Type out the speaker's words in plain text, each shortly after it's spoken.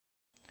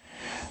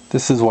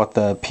This is what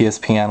the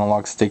PSP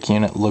Analog stick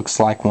unit looks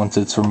like once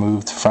it's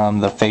removed from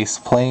the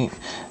faceplate.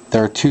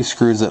 There are two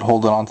screws that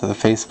hold it onto the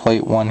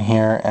faceplate, one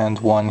here and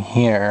one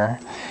here.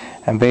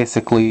 And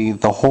basically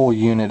the whole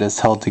unit is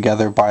held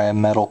together by a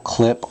metal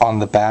clip on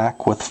the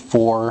back with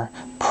 4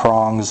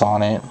 prongs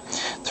on it.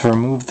 To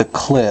remove the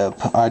clip,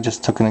 I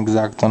just took an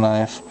X-Acto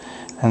knife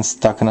and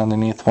stuck it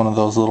underneath one of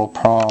those little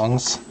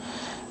prongs,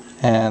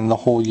 and the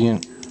whole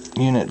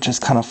unit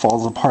just kind of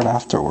falls apart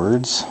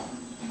afterwards.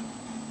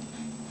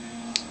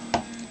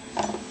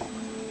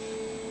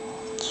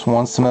 So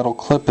once the metal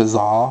clip is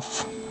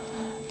off,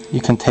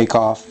 you can take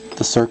off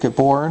the circuit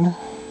board.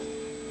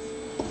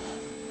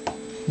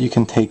 You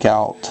can take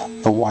out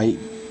the white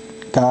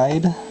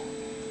guide,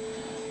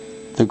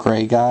 the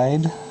gray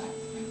guide,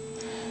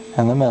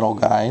 and the metal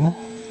guide.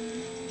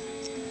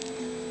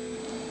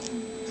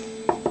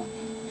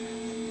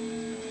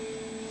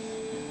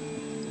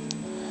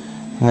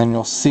 And then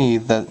you'll see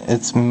that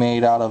it's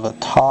made out of a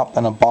top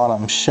and a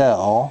bottom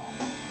shell.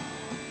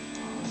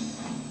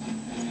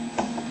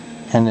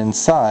 And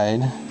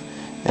inside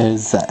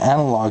is the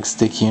analog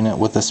stick unit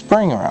with a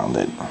spring around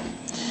it.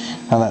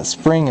 Now that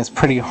spring is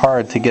pretty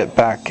hard to get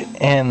back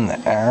in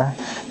there.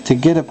 To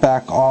get it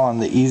back on,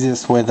 the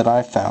easiest way that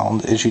I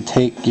found is you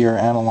take your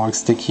analog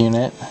stick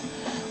unit,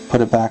 put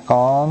it back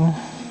on,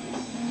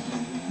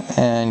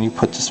 and you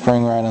put the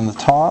spring right on the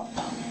top.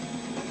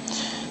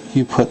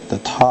 You put the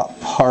top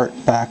part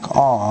back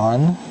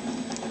on,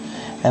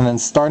 and then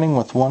starting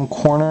with one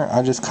corner,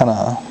 I just kind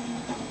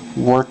of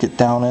work it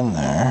down in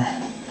there.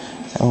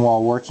 And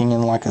while working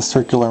in like a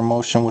circular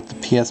motion with the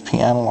PSP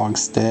analog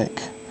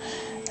stick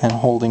and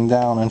holding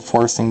down and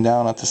forcing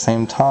down at the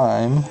same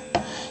time,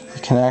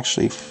 you can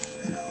actually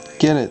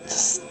get it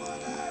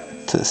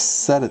to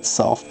set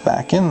itself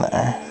back in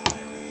there.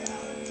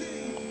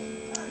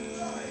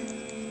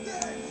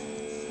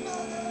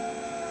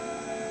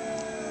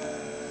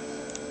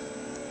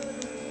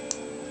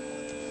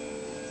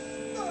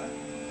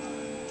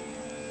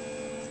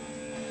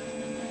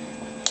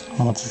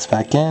 Once it's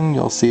back in,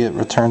 you'll see it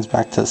returns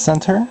back to the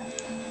center.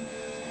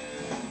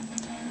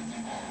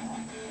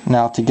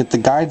 Now to get the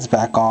guides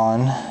back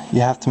on,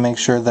 you have to make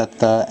sure that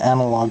the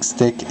analog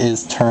stick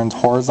is turned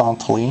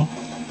horizontally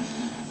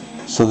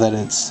so that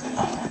it's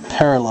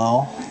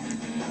parallel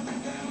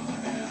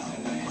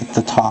with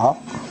the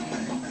top.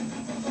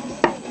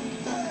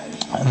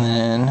 And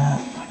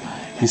then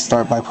you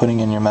start by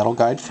putting in your metal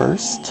guide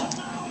first,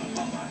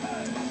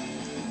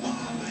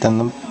 then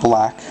the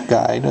black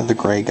guide or the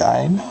gray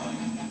guide.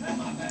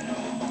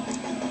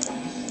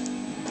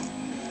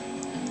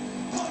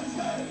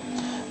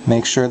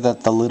 Make sure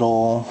that the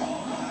little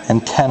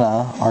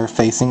antenna are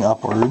facing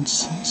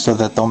upwards so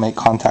that they'll make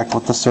contact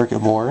with the circuit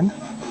board.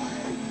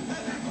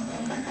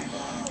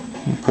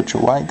 You put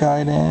your white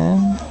guide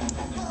in.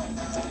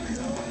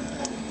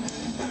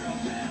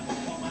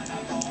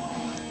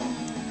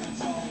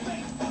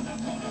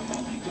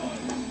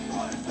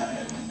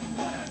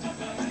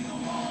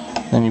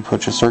 Then you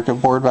put your circuit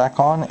board back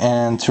on,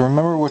 and to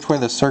remember which way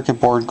the circuit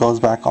board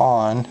goes back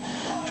on,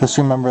 just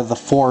remember the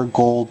 4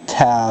 gold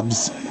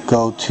tabs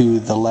go to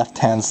the left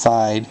hand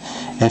side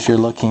if you're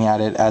looking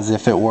at it as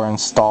if it were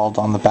installed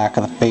on the back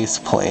of the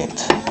faceplate.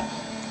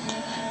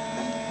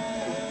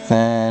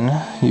 Then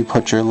you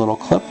put your little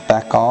clip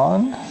back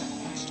on.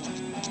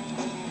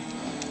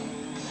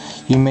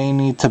 You may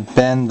need to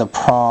bend the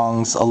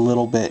prongs a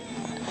little bit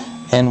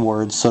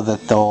inward so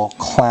that they'll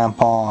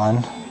clamp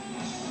on,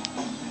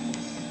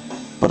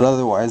 but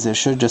otherwise it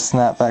should just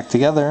snap back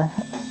together,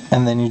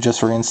 and then you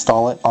just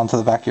reinstall it onto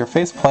the back of your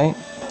faceplate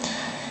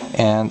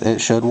and it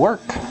should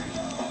work.